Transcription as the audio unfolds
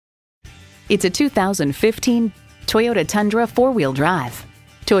It's a 2015 Toyota Tundra 4-wheel drive.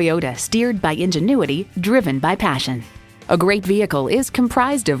 Toyota, steered by ingenuity, driven by passion. A great vehicle is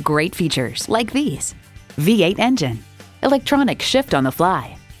comprised of great features like these: V8 engine, electronic shift on the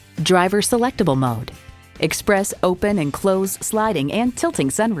fly, driver selectable mode, express open and close sliding and tilting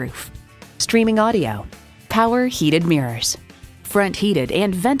sunroof, streaming audio, power heated mirrors, front heated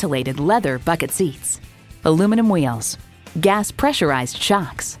and ventilated leather bucket seats, aluminum wheels, gas pressurized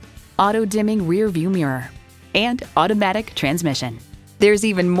shocks, auto dimming rear view mirror, and automatic transmission. There's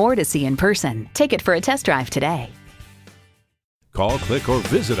even more to see in person. Take it for a test drive today. Call, click, or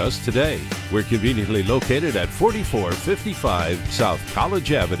visit us today. We're conveniently located at 4455 South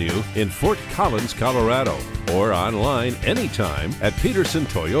College Avenue in Fort Collins, Colorado, or online anytime at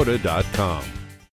pedersentoyota.com.